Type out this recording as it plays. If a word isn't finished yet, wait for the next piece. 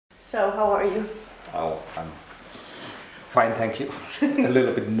So, how are you? Oh, I'm fine, thank you. A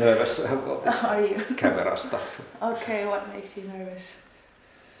little bit nervous about this Are you? camera stuff. Okay, what makes you nervous?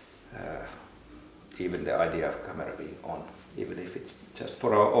 Even the idea of camera being on, even if it's just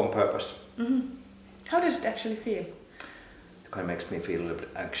for our own purpose. How does it actually feel? It kind of makes me feel a little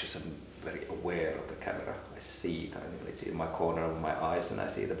bit anxious and very aware of the camera. I see it, it's in my corner of my eyes, and I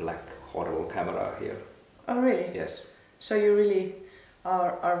see the black horrible camera here. Oh, really? Yes. So you really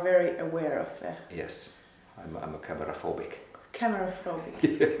are very aware of the Yes, I'm a camera phobic. camera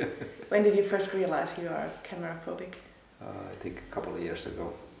phobic. When did you first realize you are camera phobic? I think a couple of years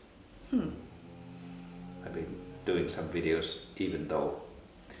ago. Hmm. I've been doing some videos even though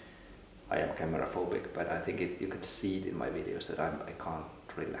I am camera phobic, but I think you could see it in my videos that I can't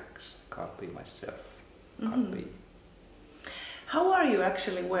relax, can't be myself, can't be. How are you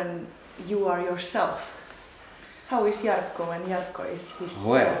actually when you are yourself? How is Jarkko when Jarkko is his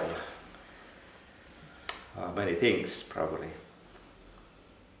Well, self? many things probably.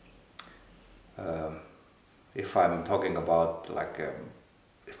 If I'm talking about like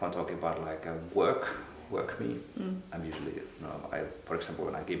work me, I'm usually, for example,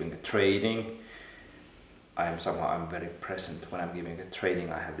 when I'm giving a training, I'm very present. When I'm giving a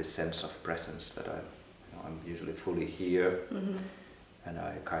training, I have this sense of presence that I'm usually fully here, and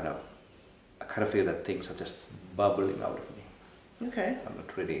I kind of feel that things are just bubbling out of me. Okay. I'm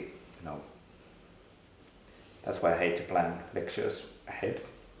not really, that's why I hate to plan lectures ahead.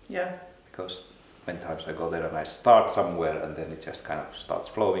 Yeah. Because many times I go there and I start somewhere and then it just kind of starts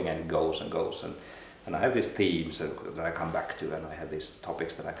flowing and goes and goes, and I have these themes that I come back to, and I have these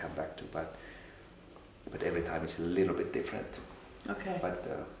topics that I come back to, but every time it's a little bit different. Okay. But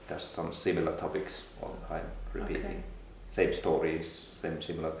there's some similar topics all the time, repeating. Okay. Same stories, same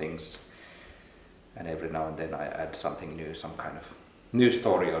similar things, and every now and then I add something new, some kind of new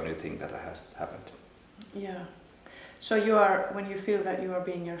story or new thing that has happened. Yeah. So when you feel that you are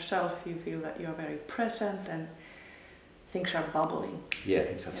being yourself, you feel that you are very present and things are bubbling. Yeah,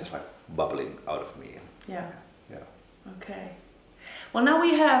 things are just like bubbling out of me. Yeah. Yeah. Okay. Well, now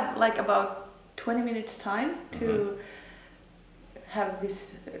we have like about 20 minutes time to have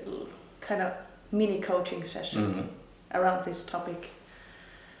this kind of mini coaching session around this topic.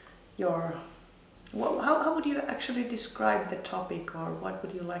 How would you actually describe the topic, or what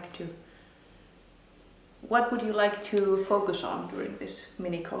would you like to focus on during this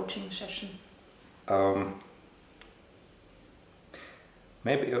mini coaching session?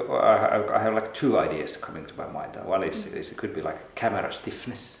 Maybe I have like two ideas coming to my mind. One is it could be like camera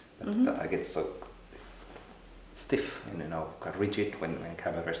stiffness, that I get so stiff and kind of rigid when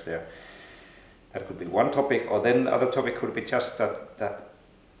camera is there. That could be one topic, or then other topic could be just that the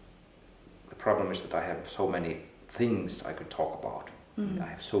problem is that I have so many things I could talk about. I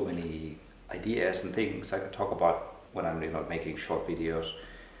have so many ideas and things I could talk about when I'm making short videos,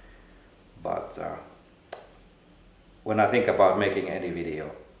 but when I think about making any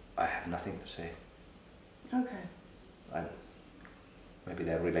video, I have nothing to say. Okay. Maybe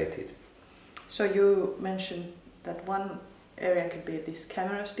they're related. So you mentioned that one area could be this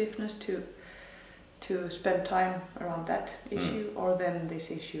camera stiffness, to spend time around that issue, or then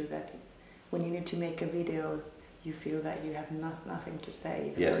this issue that when you need to make a video, you feel that you have nothing to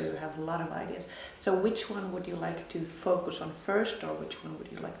say, even though you have a lot of ideas. So which one would you like to focus on first, or which one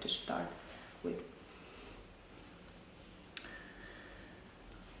would you like to start with?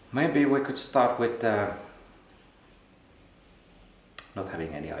 Maybe we could start with not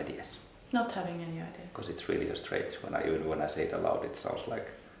having any ideas. Not having any ideas. Because it's really strange. Even when I say it aloud, it sounds like,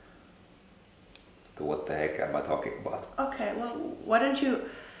 what the heck am I talking about? Okay, well, why don't you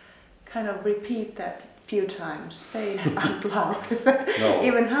kind of repeat that few times, say it out loud. No.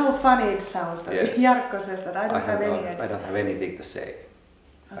 Even how funny it sounds that Jarkko says that I don't have any ideas. I don't have anything to say.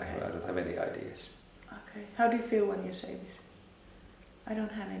 Okay. I don't have any ideas. Okay. How do you feel when you say this? I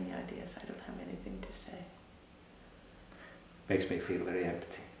don't have any ideas, I don't have anything to say. Makes me feel very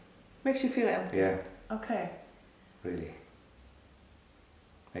empty. Makes you feel empty? Yeah. Okay. Really.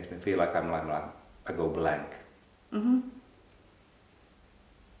 Makes me feel like I go blank.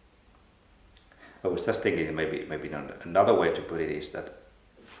 I was just thinking maybe another way to put it is that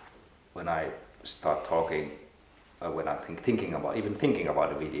when I start talking, when I'm thinking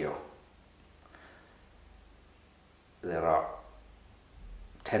about a video, there are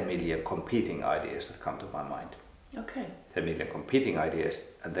 10 million competing ideas that come to my mind. Okay. 10 million competing ideas,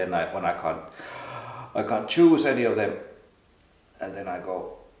 and then when I can't choose any of them, and then I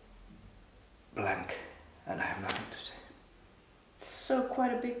go blank and I have nothing to say. So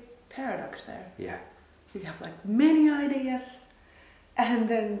quite a big paradox there. Yeah. You have like many ideas, and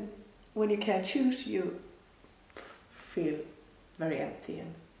then when you can't choose, you feel very empty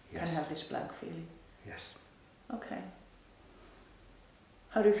and Yes. can have this blank feeling. Yes. Okay.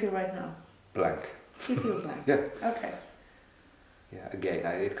 How do you feel right now? Blank. You feel blank? Yeah. Okay. Yeah, again,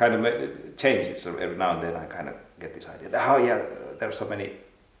 it kind of it changes. So every now and then I kind of get this idea. Oh yeah, there's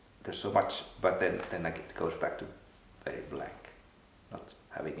so much, but then it goes back to very blank, not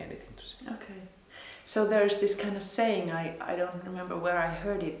having anything to say. Okay. So there's this kind of saying, I don't remember where I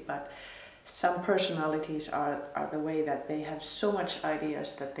heard it, but some personalities are the way that they have so much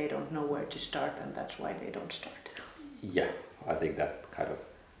ideas that they don't know where to start, and that's why they don't start. Yeah, I think that kind of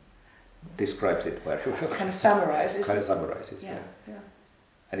describes it very well. Kind of summarizes. Kind of summarizes. Yeah.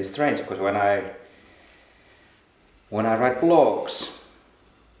 And it's strange because when I write blogs,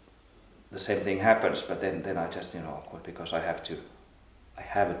 the same thing happens. But then I just because I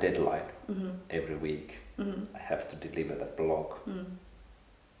have a deadline every week. I have to deliver that blog.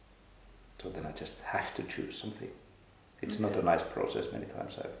 So then I just have to choose something. It's not a nice process. Many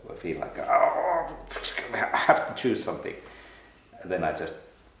times I feel like I have to choose something. And then I just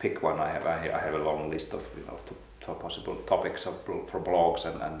pick one. I have a long list of to possible topics for blogs,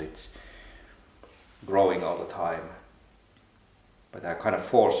 and it's growing all the time. But I kind of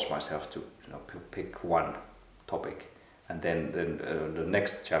force myself to pick one topic, and then the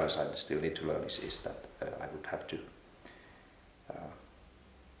next challenge I still need to learn is that I would have to.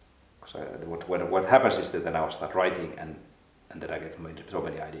 What happens is that then I will start writing, and then I get so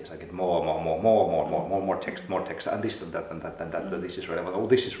many ideas. I get more text, and this and that and that and that. This is relevant. Oh,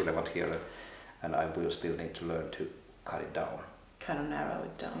 this is relevant here, and I will still need to learn to cut it down. Kind of narrow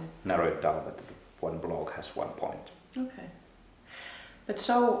it down. Narrow it down, but one blog has one point. Okay. But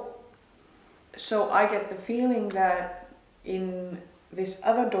so I get the feeling that in this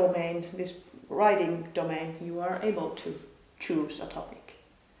other domain, this writing domain, you are able to choose a topic.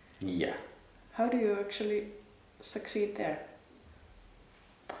 Yeah. How do you actually succeed there?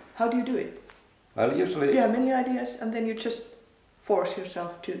 How do you do it? Well, usually you have many ideas, and then you just force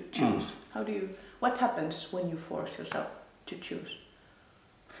yourself to choose. What happens when you force yourself to choose?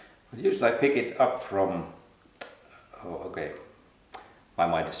 Usually I pick it up from. My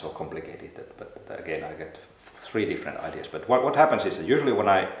mind is so complicated but again I get 3 different ideas. But what happens is that usually when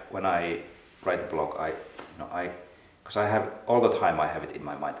I write a blog, because I have all the time I have it in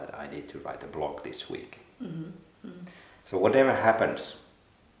my mind that I need to write a blog this week. So whatever happens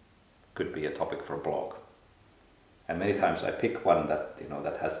could be a topic for a blog. And many times I pick one that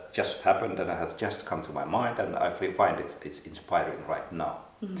that has just happened and it has just come to my mind, and I find it's inspiring right now.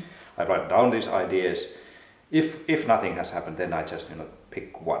 I write down these ideas. If nothing has happened, then I just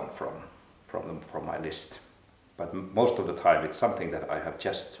pick one from my list. But most of the time it's something that I have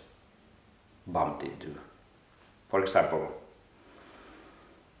just bumped into. For example,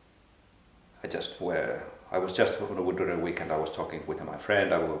 I was just during the weekend I was talking with my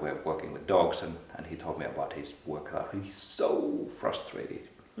friend. We were working with dogs, and he told me about his work. He's so frustrated,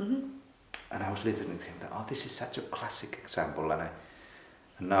 and I was listening to him. This is such a classic example, and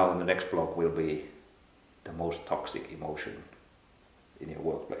now the next blog will be the most toxic emotion in your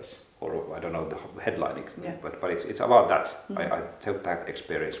workplace, or I don't know the headline, but it's about that. I took that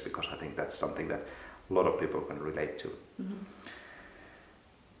experience because I think that's something that a lot of people can relate to.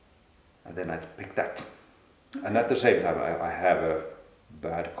 And then I picked that. And at the same time I have a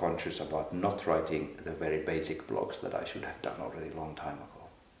bad conscience about not writing the very basic blogs that I should have done already a long time ago.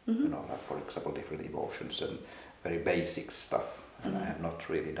 Like for example different emotions and very basic stuff. And I have not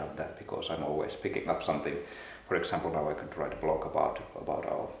really done that because I'm always picking up something. For example, now I could write a blog about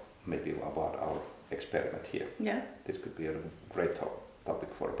our experiment here. Yeah. This could be a great topic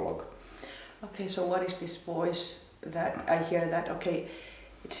for a blog. Okay, so what is this voice that I hear that, okay,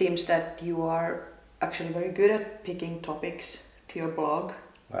 it seems that you are actually very good at picking topics to your blog.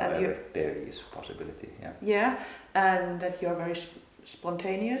 Well, there is a possibility, yeah. Yeah, and that you're very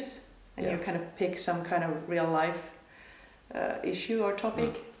spontaneous, and you kind of pick some kind of real life issue or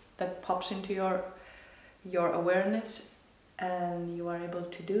topic that pops into your awareness, and you are able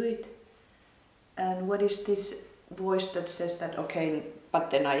to do it. And what is this voice that says that, okay, but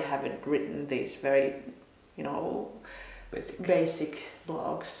then I haven't written these very, basic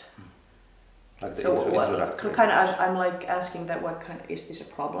blogs. Like the So I'm like asking that, what kind is this a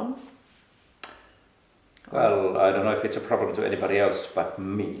problem? Well, I don't know if it's a problem to anybody else but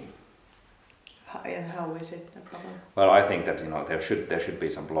me. And how is it a problem? Well, I think that there should be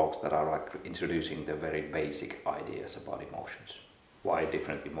some blogs that are like introducing the very basic ideas about emotions. Why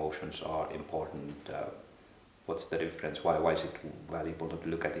different emotions are important. What's the difference? Why is it valuable to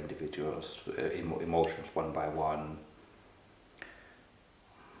look at individuals' emotions one by one?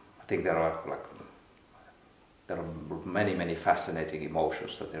 think there are many fascinating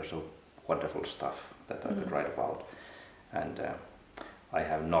emotions, that there's so wonderful stuff that I could write about, and I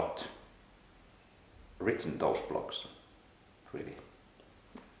have not written those blogs, really.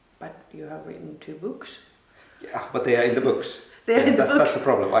 But you have written 2 books. Yeah, but they are in the books. They are in the books. That's the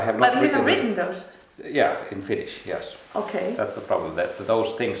problem. I have not But you have written those. Yeah, in Finnish, yes. Okay. That's the problem. That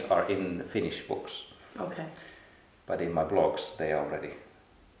those things are in Finnish books. Okay. But in my blogs, they are already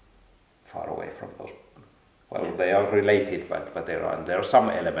far away from those. Well, they are related, but there are some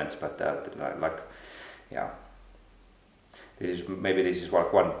elements, but this is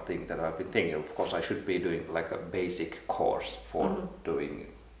one thing that I've been thinking. Of course, I should be doing like a basic course for doing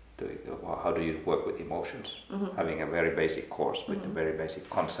how do you work with emotions. Having a very basic course with the very basic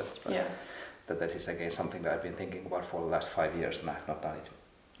concepts. But that is again something that I've been thinking about for the last 5 years, and I've not done it.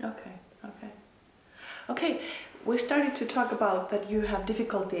 Okay, we started to talk about that you have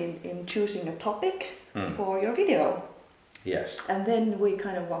difficulty in choosing a topic for your video. Yes. And then we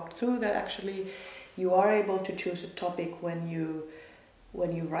kind of walked through that actually you are able to choose a topic when you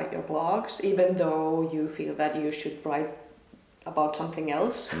write your blogs, even though you feel that you should write about something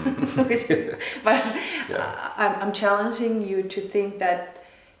else. But I'm challenging you to think that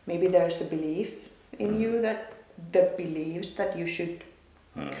maybe there's a belief in you that believes that you should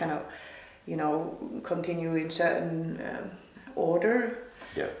kind of, continue in certain order.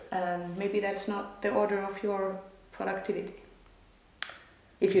 Yeah. And maybe that's not the order of your productivity,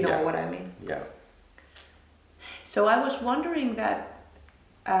 if you know what I mean. Yeah. So I was wondering that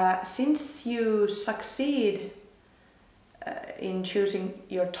since you succeed in choosing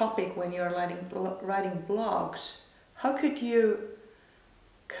your topic when you're writing blogs, how could you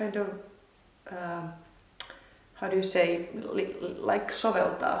kind of how do you say, like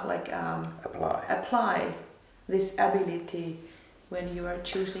soveltaa, like apply this ability when you are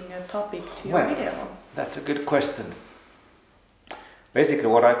choosing a topic to your video? That's a good question. Basically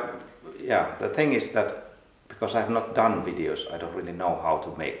the thing is that because I have not done videos, I don't really know how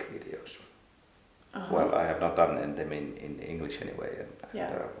to make videos. Well, I have not done them in English anyway.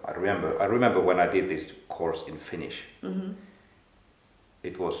 And I remember when I did this course in Finnish.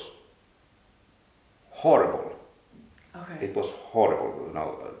 It was horrible. Okay. It was horrible,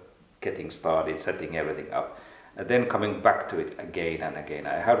 getting started, setting everything up, and then coming back to it again and again.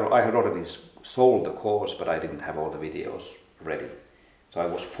 I had already sold the course, but I didn't have all the videos ready. So I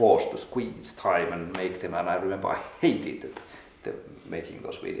was forced to squeeze time and make them, and I remember I hated making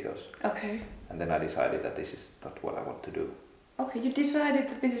those videos. Okay. And then I decided that this is not what I want to do. Okay, you decided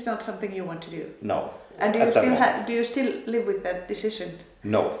that this is not something you want to do? No. And do you still live with that decision?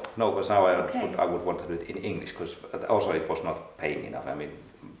 No, because now I would want to do it in English, because also it was not paying enough. I mean,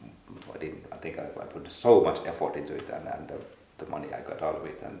 I think I put so much effort into it, and the money I got out of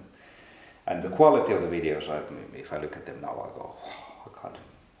it, and the quality of the videos. If I look at them now, I go,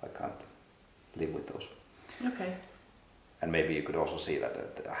 I can't live with those. Okay. And maybe you could also see that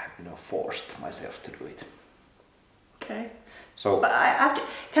I have forced myself to do it. Okay. So. But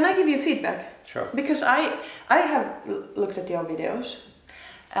can I give you feedback? Sure. Because I have looked at your videos,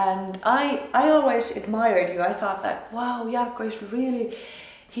 and I always admired you. I thought that, wow, Jarkko is really,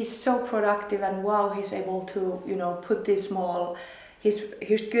 he's so productive, and wow, he's able to put this small. He's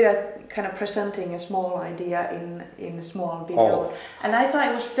good at kind of presenting a small idea in a small video, and I thought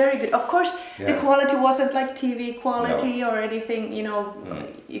it was very good. Of course, the quality wasn't like TV quality or anything.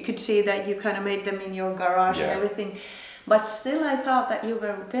 You could see that you kind of made them in your garage and everything, but still, I thought that you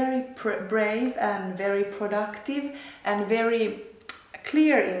were very brave and very productive and very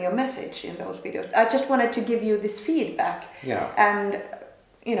clear in your message in those videos. I just wanted to give you this feedback. Yeah. And.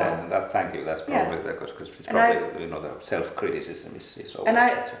 Thank you. That's probably because it's probably the self-criticism is always.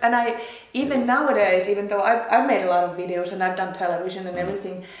 And I even nowadays, even though I've made a lot of videos and I've done television and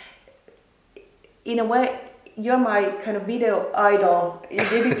everything, in a way you're my kind of video idol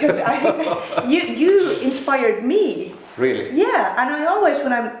because I think you inspired me. Really? Yeah, and I always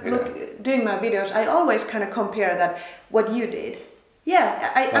when I'm doing my videos, I always kind of compare that what you did.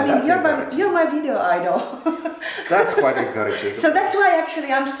 Yeah, I mean you're my video idol. That's quite encouraging. So that's why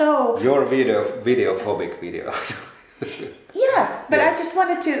actually I'm so. Your videophobic video idol. Yeah, but I just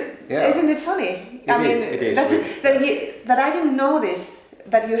wanted to. Yeah. Isn't it funny? It is. That I didn't know this.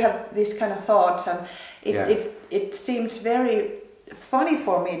 That you have these kind of thoughts, and it seems very funny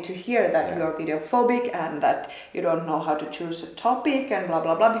for me to hear that you're videophobic and that you don't know how to choose a topic and blah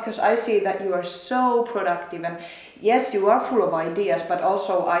blah blah, because I see that you are so productive, and yes, you are full of ideas, but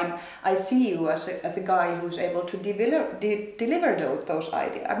also I see you as a guy who's able to deliver those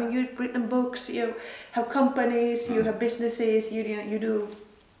ideas. I mean, you've written books, you have companies, you have businesses, you do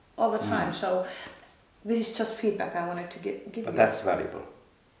all the time. So this is just feedback I wanted to give you. But that's valuable,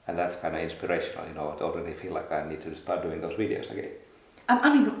 and that's kind of inspirational. You know, I already feel like I need to start doing those videos again.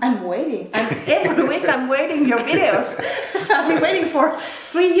 I'm waiting. Every week I'm waiting your videos. I've been waiting for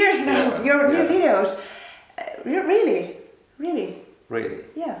 3 years now. Your new videos. Really. Really?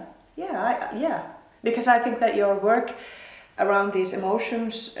 Yeah. Because I think that your work around these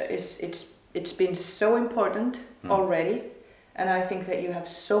emotions it's been so important already, and I think that you have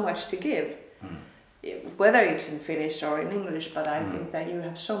so much to give. Whether it's in Finnish or in English, but I think that you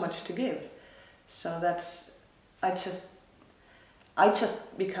have so much to give. So that's I just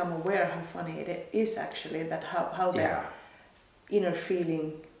become aware how funny it is actually, that how the inner feeling,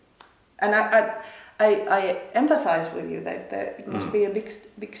 and I empathize with you that it must be a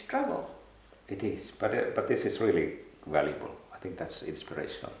big struggle. It is, but this is really valuable. I think that's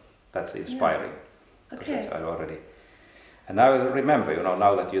inspirational. That's inspiring. Yeah. Okay. I already, and now I remember, you know,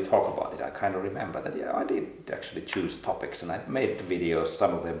 now that you talk about it, I kind of remember that I did actually choose topics, and I made the videos.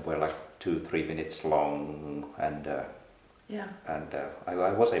 Some of them were like 2-3 minutes long, and.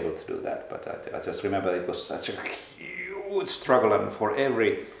 I was able to do that, but I just remember it was such a huge struggle, and for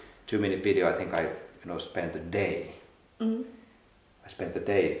every 2-minute video, I think I spent a day. I spent the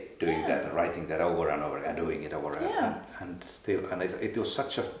day doing that, and writing that over and over, and doing it over and still, and it was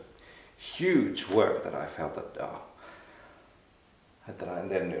such a huge work that I felt that.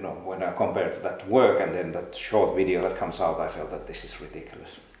 And then when I compared that work and then that short video that comes out, I felt that this is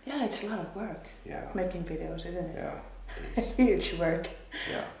ridiculous. Yeah, it's a lot of work. Yeah. Making videos, isn't it? Yeah. Huge work.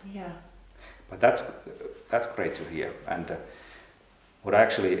 Yeah. But that's great to hear. And what I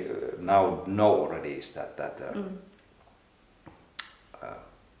actually now know already is that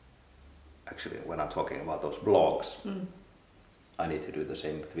actually when I'm talking about those blogs, I need to do the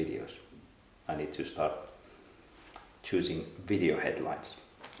same with videos. I need to start choosing video headlines.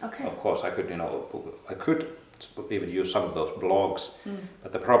 Okay. Of course, I could even use some of those blogs,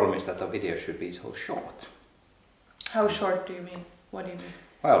 but the problem is that the video should be so short. How short do you mean? What do you mean?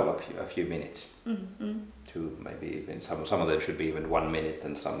 Well, a few minutes. To maybe even some of them should be even 1 minute,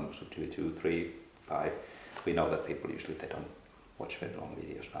 and some should be 2, 3, 5. We know that people usually they don't watch very long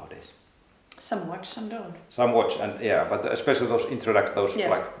videos nowadays. Some watch, some don't. Some watch, and but especially those those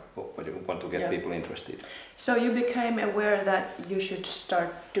like when you want to get people interested. So you became aware that you should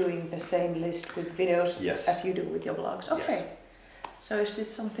start doing the same list with videos as you do with your blogs. Okay. Yes. So is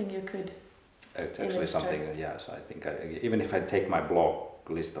this something you could? It's actually something, yes. I think even if I take my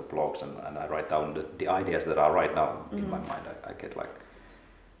list of blogs and I write down the ideas that are right now in my mind, I get like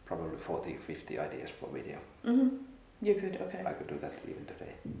probably 40-50 ideas for video. You could, okay. I could do that even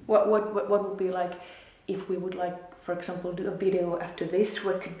today. What would be like, if we would like, for example, do a video after this,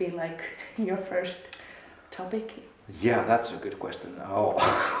 what could be like your first topic? Yeah, that's a good question.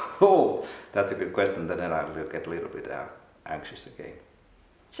 Oh, that's a good question. Then I'll get a little bit anxious again.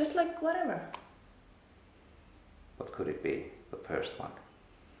 Just like whatever. What could it be, the first one?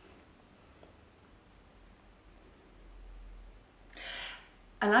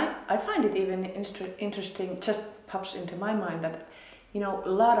 And I find it even interesting, just pops into my mind that, a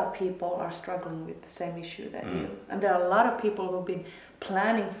lot of people are struggling with the same issue that you. And there are a lot of people who've been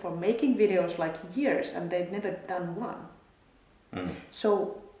planning for making videos like years and they've never done one.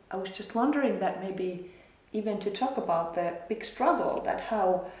 So I was just wondering that maybe even to talk about the big struggle, that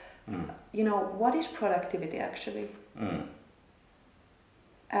how, what is productivity actually?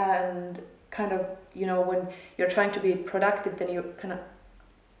 And kind of, when you're trying to be productive, then you kind of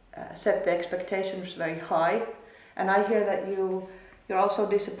set the expectations very high. And I hear that you're also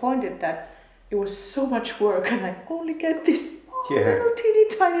disappointed that it was so much work and I only get this little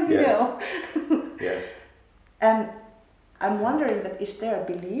teeny tiny video. Yes. And I'm wondering that is there a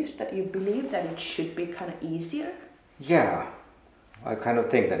belief that you believe that it should be kind of easier? Yeah, I kind of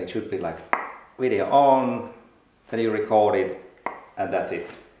think that it should be like video on, then you record it, and that's it.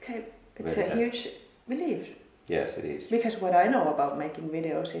 Okay, it's a huge belief. Yes, it is. Because what I know about making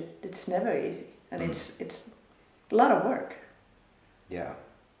videos, it's never easy, and it's a lot of work. Yeah.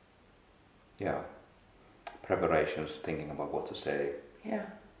 Preparations, thinking about what to say. Yeah.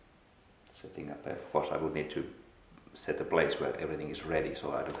 Setting up. Of course, I would need to set a place where everything is ready,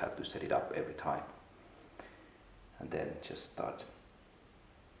 so I don't have to set it up every time. And then just start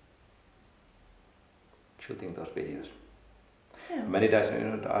shooting those videos. Yeah. Many days,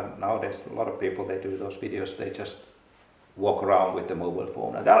 nowadays, a lot of people, they do those videos, they just walk around with the mobile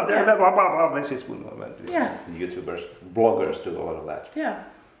phone and this is YouTubers, bloggers do a lot of that. Yeah,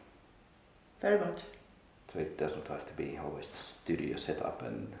 very much. So it doesn't have to be always the studio setup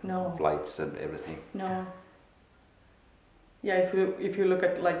and No. lights and everything. No. Yeah, if you look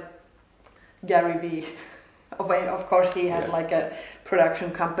at like Gary Vee, of course he has Yes. like a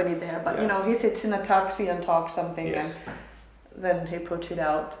production company there, but you know, he sits in a taxi and talks something, Yes. and then he puts it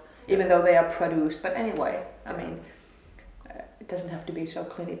out, Yeah. even though they are produced. But anyway, I mean, it doesn't have to be so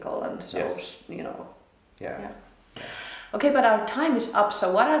clinical and so Yes. you know. Yeah. Yeah. Yeah. Okay, but our time is up.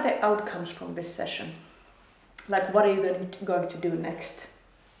 So what are the outcomes from this session? Like, what are you going to do next?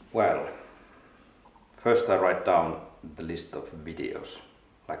 Well, first I write down the list of videos,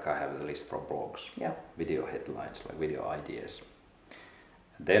 like I have the list for blogs, Yeah. video headlines, like video ideas.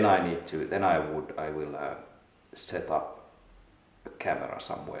 Then I will set up a camera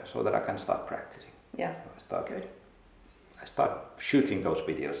somewhere so that I can start practicing. Yeah. Good. I start shooting those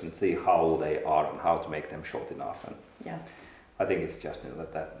videos and see how they are and how to make them short enough. And Yeah. I think it's just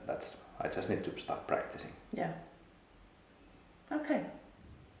that's I just need to start practicing. Yeah. Okay.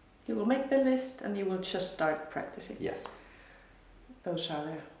 You will make the list and you will just start practicing. Yes. Those are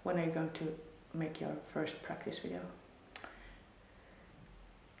there. When are you going to make your first practice video?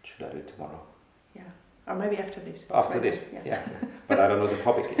 Should I do it tomorrow? Yeah. Or maybe after this. After Maybe, this, yeah. yeah. But I don't know the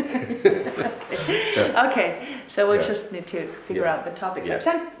topic yet. Okay, so we Yeah. just need to figure Yeah. out the topic. Yes.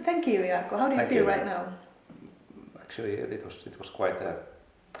 But thank you, Jarkko. How do you Thank feel you. right now? Actually, it was quite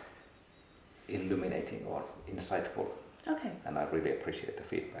illuminating or insightful, Okay, and I really appreciate the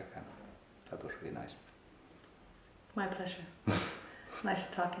feedback, and that was really nice. my pleasure. Nice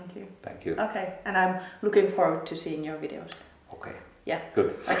talking to you. Thank you. Okay, and I'm looking forward to seeing your videos. Okay. Yeah.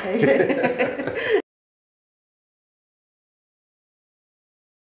 Good. Okay.